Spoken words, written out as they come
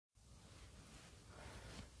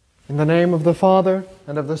In the name of the Father,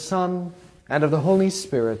 and of the Son, and of the Holy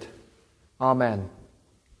Spirit. Amen.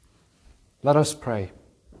 Let us pray.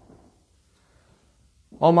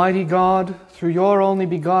 Almighty God, through your only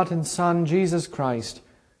begotten Son, Jesus Christ,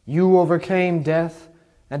 you overcame death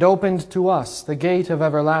and opened to us the gate of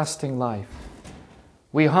everlasting life.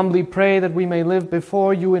 We humbly pray that we may live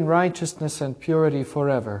before you in righteousness and purity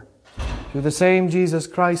forever. Through the same Jesus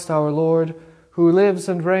Christ our Lord, who lives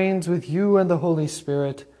and reigns with you and the Holy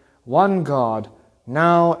Spirit, one God,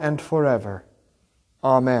 now and forever.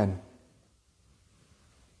 Amen.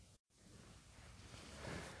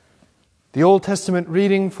 The Old Testament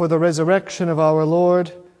reading for the resurrection of our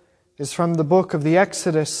Lord is from the book of the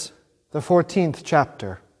Exodus, the 14th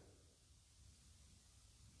chapter.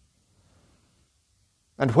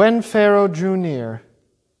 And when Pharaoh drew near,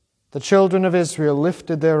 the children of Israel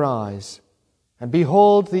lifted their eyes, and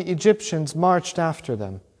behold, the Egyptians marched after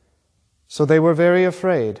them. So they were very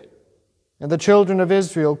afraid, and the children of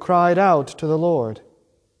Israel cried out to the Lord.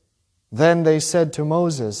 Then they said to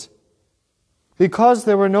Moses, "Because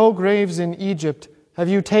there were no graves in Egypt, have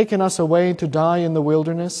you taken us away to die in the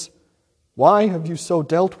wilderness? Why have you so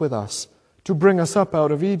dealt with us, to bring us up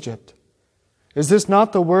out of Egypt? Is this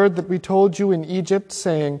not the word that we told you in Egypt,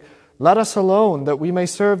 saying, 'Let us alone, that we may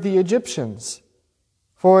serve the Egyptians'?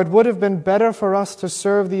 For it would have been better for us to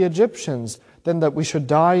serve the Egyptians than that we should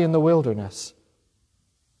die in the wilderness."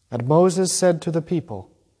 And Moses said to the people,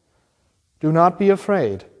 "Do not be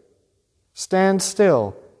afraid. Stand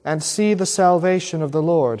still and see the salvation of the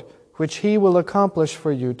Lord, which he will accomplish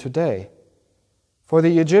for you today. For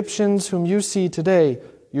the Egyptians whom you see today,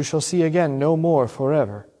 you shall see again no more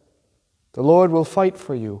forever. The Lord will fight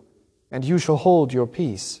for you, and you shall hold your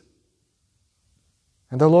peace."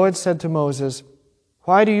 And the Lord said to Moses,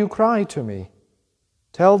 "Why do you cry to me?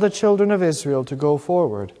 Tell the children of Israel to go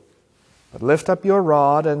forward. But lift up your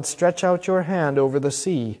rod and stretch out your hand over the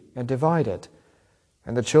sea and divide it.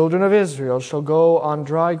 And the children of Israel shall go on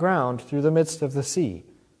dry ground through the midst of the sea.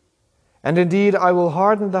 And indeed I will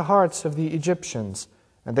harden the hearts of the Egyptians,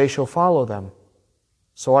 and they shall follow them.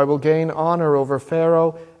 So I will gain honor over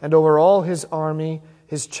Pharaoh and over all his army,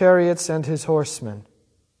 his chariots and his horsemen.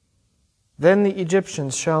 Then the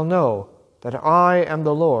Egyptians shall know that I am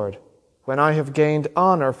the Lord, when I have gained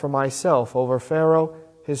honor for myself over Pharaoh,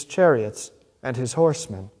 his chariots, and his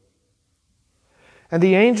horsemen." And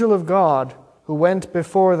the angel of God, who went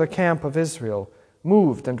before the camp of Israel,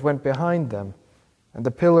 moved and went behind them, and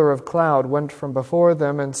the pillar of cloud went from before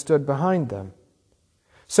them and stood behind them.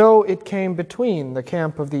 So it came between the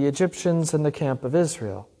camp of the Egyptians and the camp of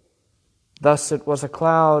Israel. Thus it was a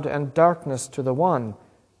cloud and darkness to the one,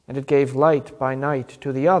 and it gave light by night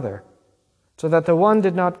to the other, so that the one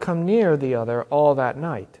did not come near the other all that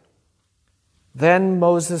night. Then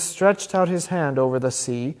Moses stretched out his hand over the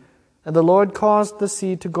sea, and the Lord caused the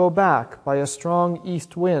sea to go back by a strong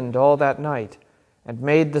east wind all that night, and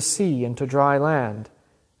made the sea into dry land,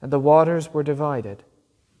 and the waters were divided.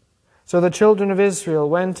 So the children of Israel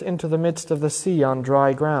went into the midst of the sea on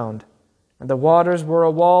dry ground, and the waters were a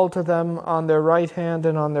wall to them on their right hand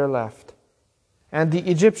and on their left. And the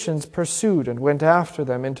Egyptians pursued and went after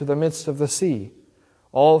them into the midst of the sea,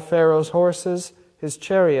 all Pharaoh's horses, his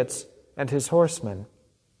chariots, and his horsemen.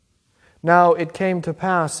 Now it came to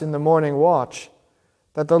pass in the morning watch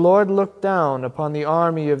that the Lord looked down upon the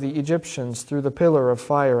army of the Egyptians through the pillar of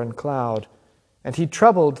fire and cloud, and he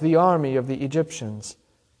troubled the army of the Egyptians.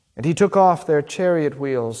 And he took off their chariot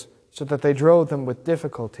wheels, so that they drove them with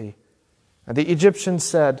difficulty. And the Egyptians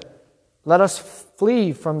said, "Let us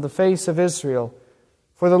flee from the face of Israel,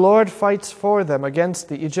 for the Lord fights for them against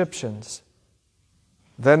the Egyptians."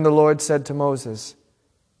 Then the Lord said to Moses,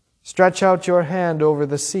 "Stretch out your hand over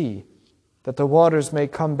the sea, that the waters may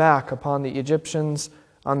come back upon the Egyptians,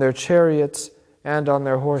 on their chariots, and on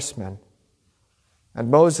their horsemen."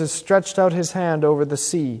 And Moses stretched out his hand over the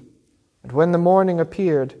sea, and when the morning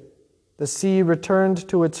appeared, the sea returned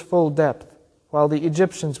to its full depth, while the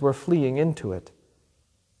Egyptians were fleeing into it.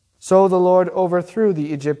 So the Lord overthrew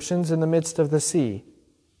the Egyptians in the midst of the sea.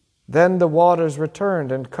 Then the waters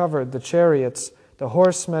returned and covered the chariots, the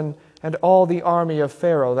horsemen, and all the army of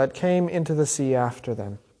Pharaoh that came into the sea after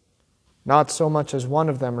them. Not so much as one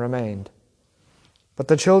of them remained. But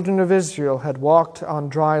the children of Israel had walked on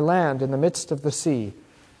dry land in the midst of the sea,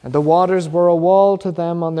 and the waters were a wall to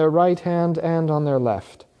them on their right hand and on their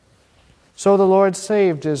left. So the Lord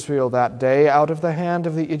saved Israel that day out of the hand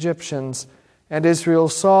of the Egyptians, and Israel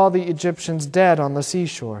saw the Egyptians dead on the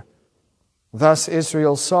seashore. Thus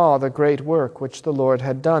Israel saw the great work which the Lord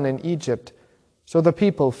had done in Egypt. So the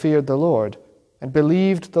people feared the Lord, and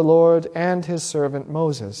believed the Lord and his servant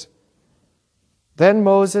Moses. Then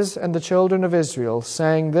Moses and the children of Israel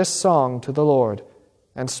sang this song to the Lord,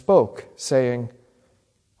 and spoke, saying,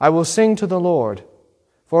 I will sing to the Lord,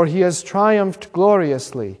 for he has triumphed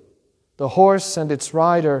gloriously. The horse and its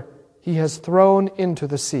rider he has thrown into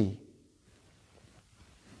the sea.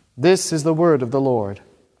 This is the word of the Lord.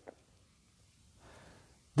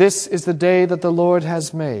 This is the day that the Lord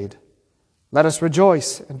has made. Let us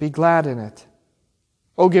rejoice and be glad in it.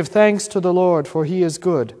 O give thanks to the Lord, for he is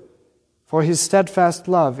good, for his steadfast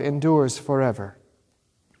love endures forever.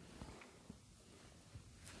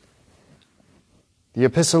 The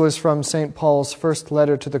epistle is from St. Paul's first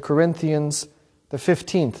letter to the Corinthians, the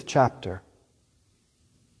 15th chapter.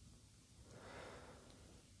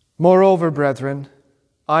 Moreover, brethren,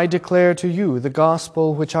 I declare to you the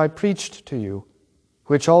gospel which I preached to you,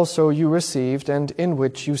 which also you received and in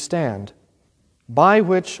which you stand, by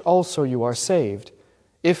which also you are saved,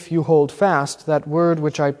 if you hold fast that word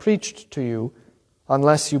which I preached to you,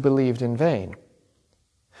 unless you believed in vain.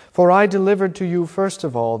 For I delivered to you first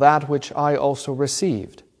of all that which I also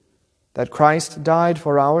received, that Christ died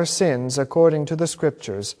for our sins according to the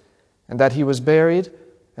Scriptures, and that he was buried,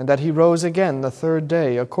 and that he rose again the third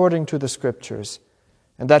day according to the Scriptures,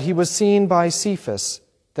 and that he was seen by Cephas,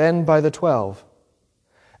 then by the 12.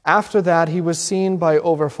 After that he was seen by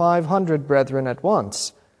over 500 brethren at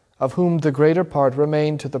once, of whom the greater part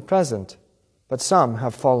remain to the present, but some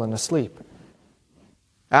have fallen asleep.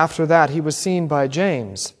 After that he was seen by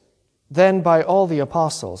James, then by all the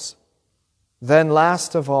apostles. Then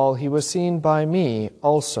last of all he was seen by me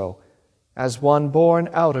also, as one born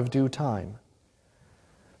out of due time.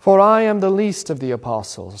 For I am the least of the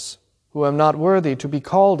apostles, who am not worthy to be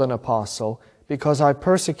called an apostle, because I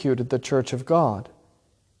persecuted the church of God.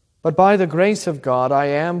 But by the grace of God I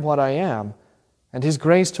am what I am, and his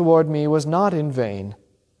grace toward me was not in vain.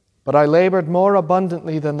 But I labored more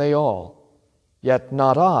abundantly than they all. Yet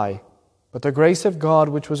not I, but the grace of God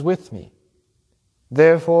which was with me.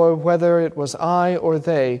 Therefore, whether it was I or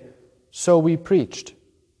they, so we preached,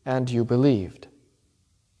 and you believed.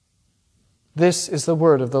 This is the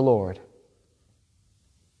word of the Lord.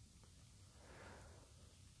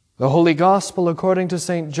 The Holy Gospel according to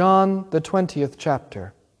St. John, the 20th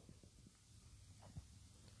chapter.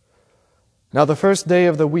 Now the first day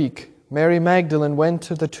of the week, Mary Magdalene went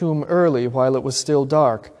to the tomb early while it was still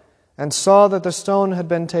dark, and saw that the stone had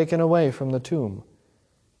been taken away from the tomb.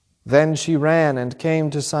 Then she ran and came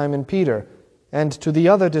to Simon Peter and to the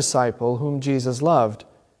other disciple whom Jesus loved,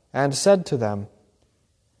 and said to them,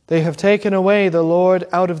 They have taken away the Lord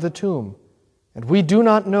out of the tomb, and we do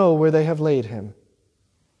not know where they have laid him.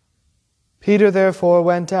 Peter therefore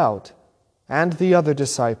went out, and the other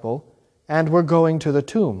disciple, and were going to the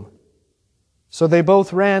tomb. So they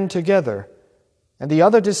both ran together, and the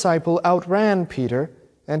other disciple outran Peter,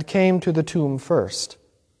 and came to the tomb first.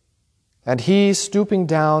 And he, stooping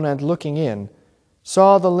down and looking in,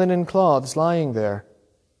 saw the linen cloths lying there,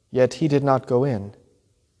 yet he did not go in.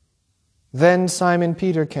 Then Simon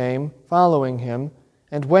Peter came, following him,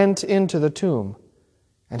 and went into the tomb.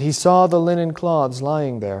 And he saw the linen cloths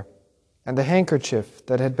lying there, and the handkerchief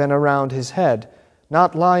that had been around his head,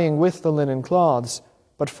 not lying with the linen cloths,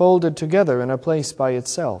 but folded together in a place by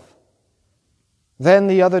itself. Then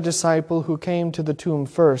the other disciple who came to the tomb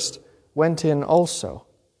first went in also.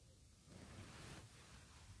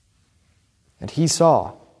 And he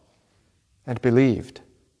saw and believed.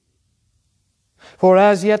 For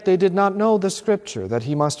as yet they did not know the Scripture, that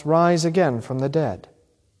he must rise again from the dead.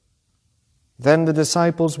 Then the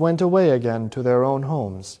disciples went away again to their own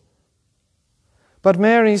homes. But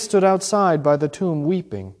Mary stood outside by the tomb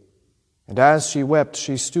weeping. And as she wept,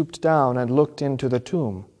 she stooped down and looked into the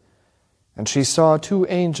tomb. And she saw 2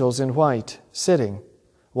 angels in white sitting,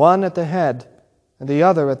 one at the head and the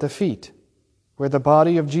other at the feet, where the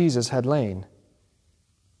body of Jesus had lain.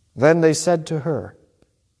 Then they said to her,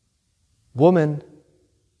 Woman,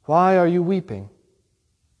 why are you weeping?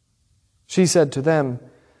 She said to them,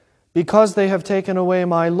 Because they have taken away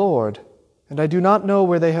my Lord, and I do not know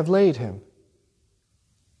where they have laid him.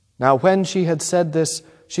 Now when she had said this,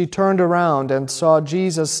 she turned around and saw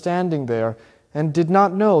Jesus standing there, and did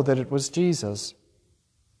not know that it was Jesus.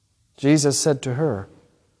 Jesus said to her,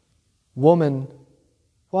 Woman,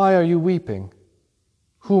 why are you weeping?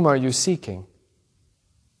 Whom are you seeking?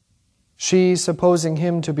 She, supposing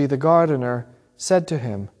him to be the gardener, said to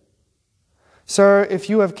him, Sir, if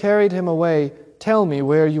you have carried him away, tell me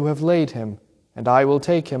where you have laid him, and I will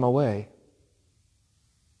take him away.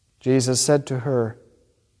 Jesus said to her,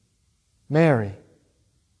 Mary.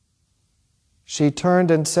 She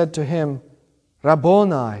turned and said to him,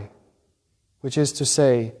 Rabboni, which is to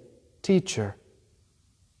say, Teacher.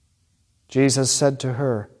 Jesus said to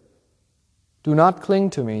her, "Do not cling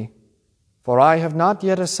to me, for I have not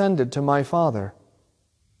yet ascended to my Father.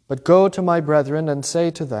 But go to my brethren and say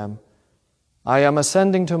to them, I am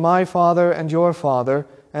ascending to my Father and your Father,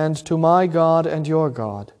 and to my God and your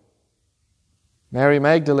God." Mary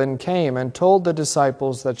Magdalene came and told the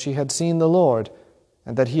disciples that she had seen the Lord,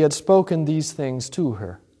 and that he had spoken these things to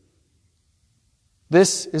her.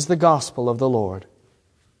 This is the gospel of the Lord.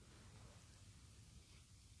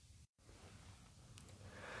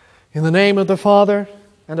 In the name of the Father,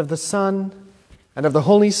 and of the Son, and of the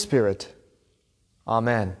Holy Spirit.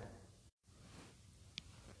 Amen.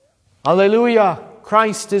 Alleluia!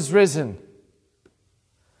 Christ is risen.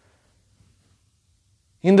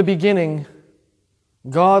 In the beginning,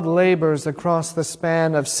 God labors across the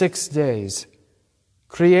span of 6 days,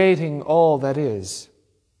 creating all that is.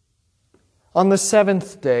 On the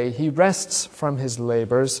 7th day, he rests from his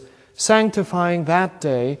labors, sanctifying that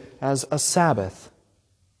day as a Sabbath,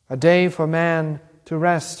 a day for man to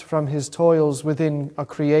rest from his toils within a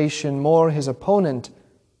creation more his opponent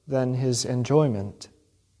than his enjoyment.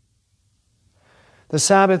 The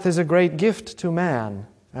Sabbath is a great gift to man,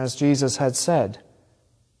 as Jesus had said.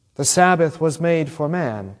 The Sabbath was made for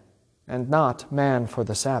man, and not man for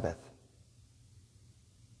the Sabbath.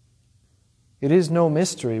 It is no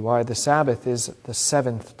mystery why the Sabbath is the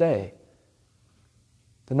 7th day.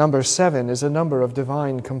 The number 7 is a number of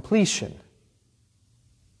divine completion.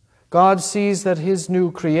 God sees that his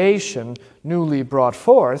new creation, newly brought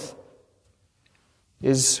forth,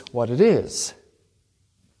 is what it is,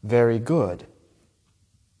 very good.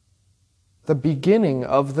 The beginning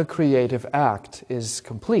of the creative act is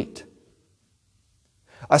complete.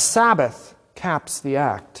 A Sabbath caps the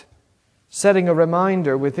act, setting a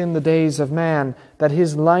reminder within the days of man that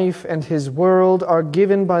his life and his world are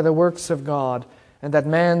given by the works of God, and that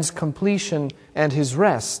man's completion and his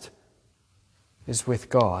rest is with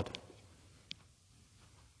God.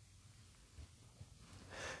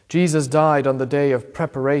 Jesus died on the day of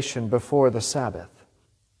preparation before the Sabbath.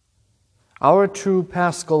 Our true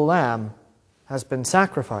Paschal Lamb has been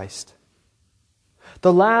sacrificed.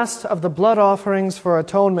 The last of the blood offerings for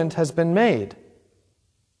atonement has been made.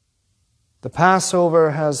 The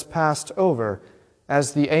Passover has passed over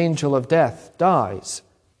as the angel of death dies,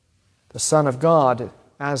 the Son of God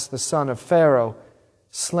as the son of Pharaoh,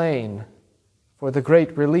 slain for the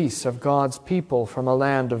great release of God's people from a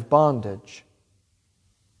land of bondage.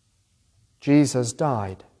 Jesus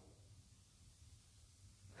died.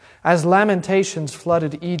 As lamentations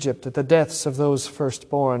flooded Egypt at the deaths of those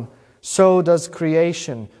firstborn, so does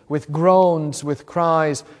creation, with groans, with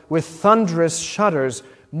cries, with thunderous shudders,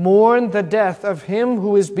 mourn the death of him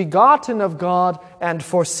who is begotten of God and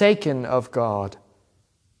forsaken of God.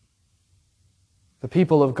 The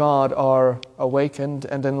people of God are awakened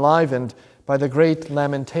and enlivened by the great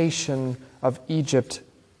lamentation of Egypt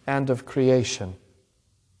and of creation.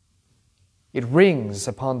 It rings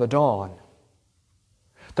upon the dawn.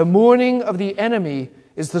 The mourning of the enemy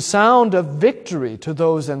is the sound of victory to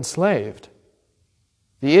those enslaved.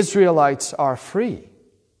 The Israelites are free.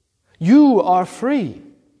 You are free.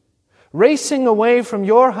 Racing away from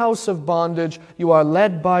your house of bondage, you are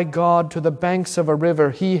led by God to the banks of a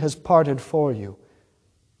river He has parted for you.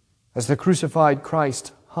 As the crucified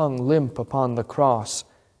Christ hung limp upon the cross,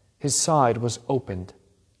 His side was opened,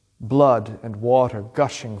 blood and water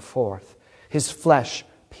gushing forth, His flesh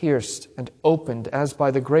pierced and opened as by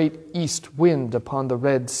the great east wind upon the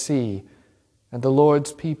Red Sea, and the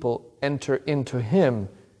Lord's people enter into Him,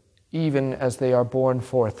 even as they are borne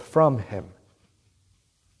forth from Him.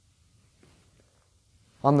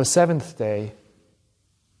 On the 7th day,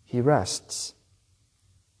 He rests.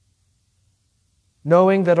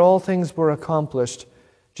 Knowing that all things were accomplished,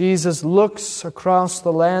 Jesus looks across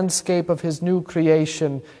the landscape of His new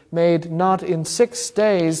creation, made not in 6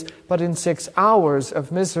 days, but in 6 hours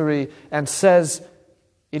of misery, and says,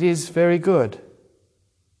 "It is very good.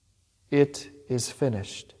 It is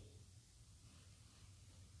finished."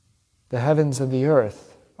 The heavens and the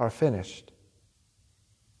earth are finished.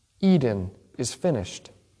 Eden is finished.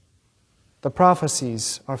 The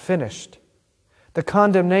prophecies are finished. The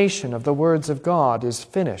condemnation of the words of God is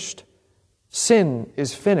finished. Sin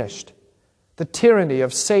is finished. The tyranny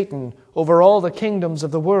of Satan over all the kingdoms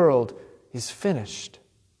of the world is finished.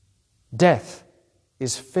 Death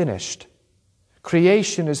is finished.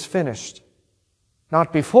 Creation is finished.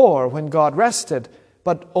 Not before, when God rested,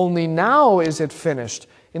 but only now is it finished,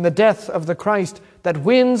 in the death of the Christ that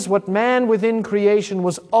wins what man within creation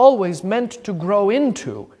was always meant to grow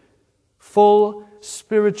into, full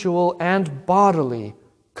spiritual and bodily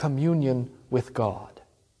communion with God.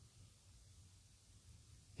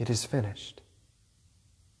 It is finished.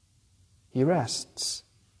 He rests.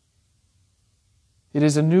 It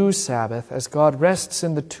is a new Sabbath as God rests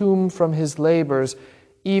in the tomb from his labors,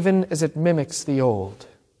 even as it mimics the old.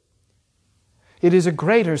 It is a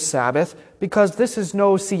greater Sabbath because this is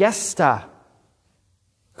no siesta.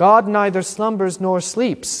 God neither slumbers nor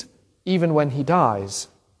sleeps, even when he dies.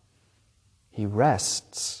 He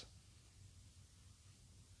rests.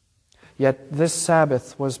 Yet this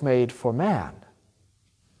Sabbath was made for man,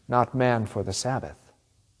 not man for the Sabbath.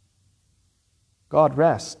 God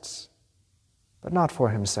rests, but not for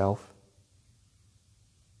himself.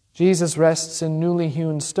 Jesus rests in newly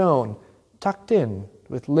hewn stone, tucked in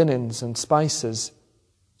with linens and spices,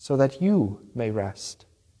 so that you may rest.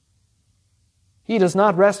 He does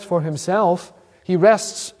not rest for himself, he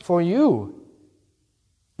rests for you.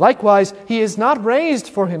 Likewise, he is not raised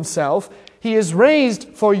for himself, he is raised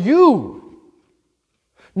for you.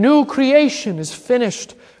 New creation is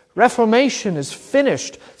finished. Reformation is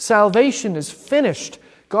finished. Salvation is finished.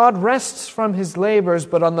 God rests from his labors,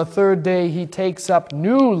 but on the third day he takes up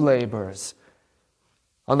new labors.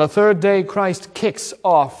 On the third day, Christ kicks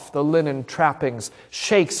off the linen trappings,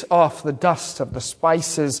 shakes off the dust of the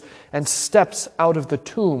spices, and steps out of the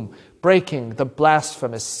tomb, breaking the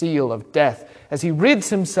blasphemous seal of death as he rids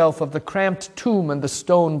himself of the cramped tomb and the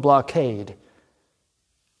stone blockade.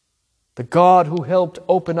 The God who helped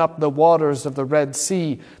open up the waters of the Red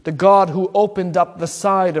Sea, the God who opened up the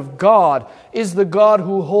side of God, is the God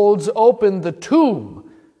who holds open the tomb,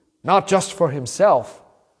 not just for himself,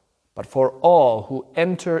 but for all who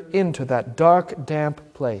enter into that dark,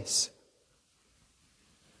 damp place.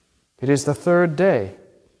 It is the third day,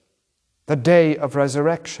 the day of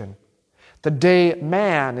resurrection, the day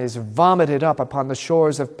man is vomited up upon the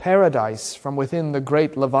shores of paradise from within the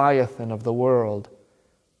great Leviathan of the world.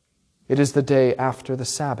 It is the day after the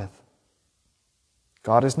Sabbath.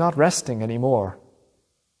 God is not resting anymore.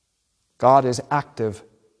 God is active.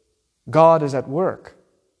 God is at work.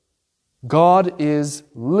 God is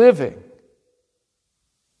living.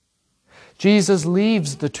 Jesus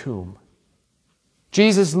leaves the tomb.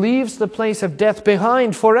 Jesus leaves the place of death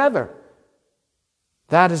behind forever.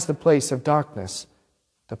 That is the place of darkness,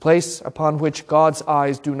 the place upon which God's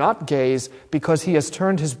eyes do not gaze because he has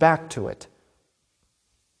turned his back to it.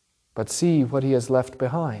 But see what he has left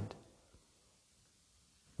behind.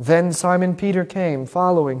 Then Simon Peter came,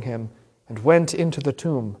 following him, and went into the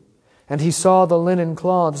tomb. And he saw the linen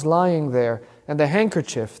cloths lying there, and the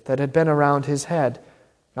handkerchief that had been around his head,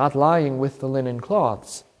 not lying with the linen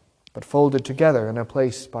cloths, but folded together in a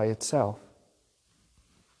place by itself.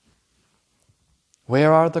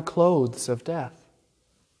 Where are the clothes of death?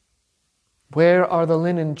 Where are the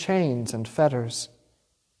linen chains and fetters?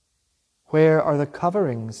 Where are the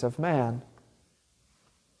coverings of man?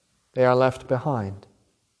 They are left behind.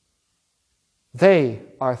 They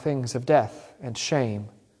are things of death and shame.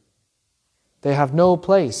 They have no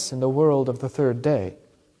place in the world of the third day.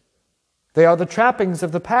 They are the trappings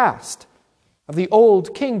of the past, of the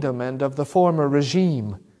old kingdom and of the former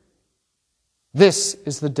regime. This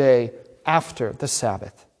is the day after the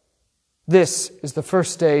Sabbath. This is the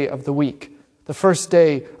first day of the week, the first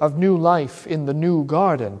day of new life in the new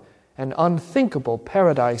garden, an unthinkable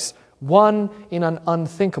paradise, won in an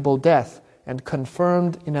unthinkable death, and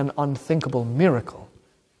confirmed in an unthinkable miracle.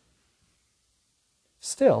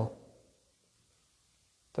 Still,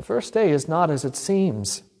 the first day is not as it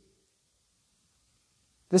seems.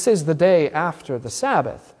 This is the day after the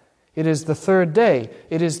Sabbath. It is the third day.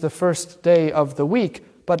 It is the first day of the week,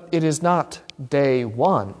 but it is not day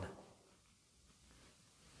one.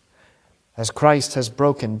 As Christ has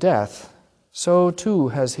broken death, so too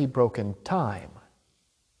has he broken time.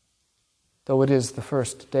 Though it is the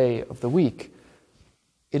first day of the week,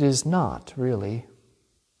 it is not really.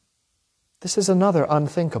 This is another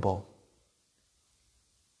unthinkable.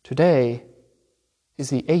 Today is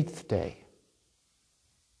the 8th day.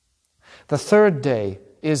 The third day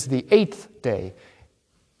is the 8th day.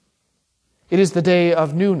 It is the day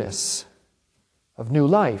of newness, of new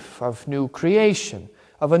life, of new creation,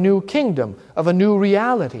 of a new kingdom, of a new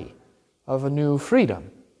reality, of a new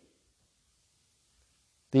freedom.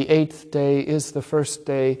 The 8th day is the first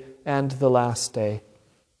day and the last day.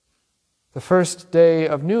 The first day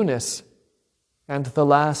of newness and the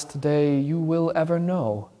last day you will ever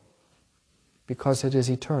know, because it is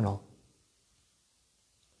eternal.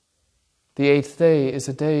 The 8th day is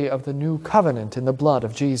a day of the new covenant in the blood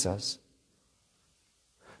of Jesus.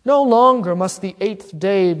 No longer must the 8th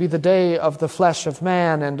day be the day of the flesh of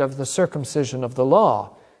man and of the circumcision of the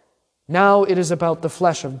law. Now it is about the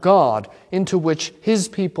flesh of God, into which his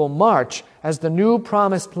people march as the new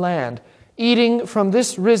promised land, eating from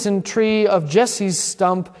this risen tree of Jesse's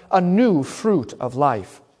stump a new fruit of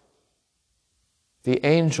life. The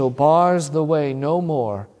angel bars the way no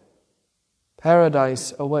more.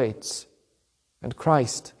 Paradise awaits, and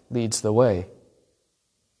Christ leads the way.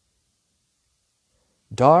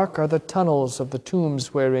 Dark are the tunnels of the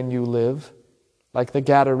tombs wherein you live, like the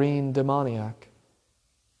Gadarene demoniac.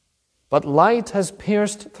 But light has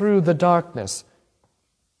pierced through the darkness.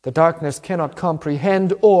 The darkness cannot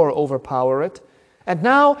comprehend or overpower it. And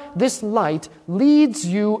now this light leads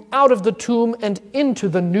you out of the tomb and into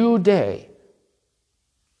the new day.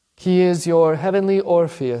 He is your heavenly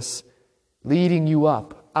Orpheus, leading you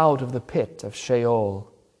up out of the pit of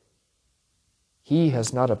Sheol. He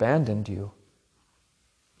has not abandoned you.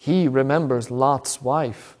 He remembers Lot's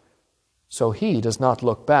wife, so he does not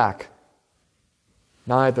look back.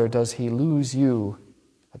 Neither does he lose you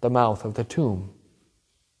at the mouth of the tomb.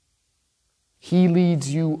 He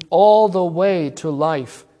leads you all the way to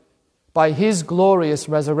life by his glorious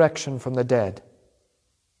resurrection from the dead.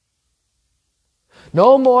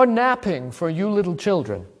 No more napping for you little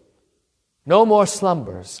children. No more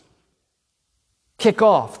slumbers. Kick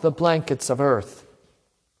off the blankets of earth.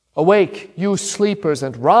 Awake, you sleepers,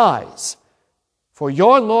 and rise, for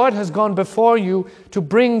your Lord has gone before you to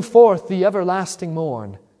bring forth the everlasting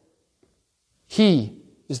morn. He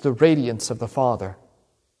is the radiance of the Father,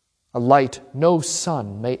 a light no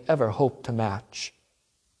sun may ever hope to match.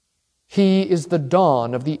 He is the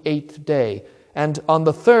dawn of the 8th day, and on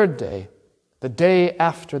the 3rd day, the day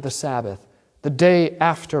after the Sabbath, the day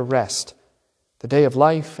after rest, the day of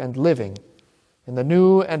life and living, in the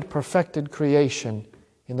new and perfected creation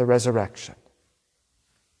in the resurrection.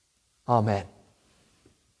 Amen.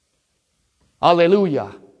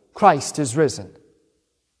 Alleluia, Christ is risen.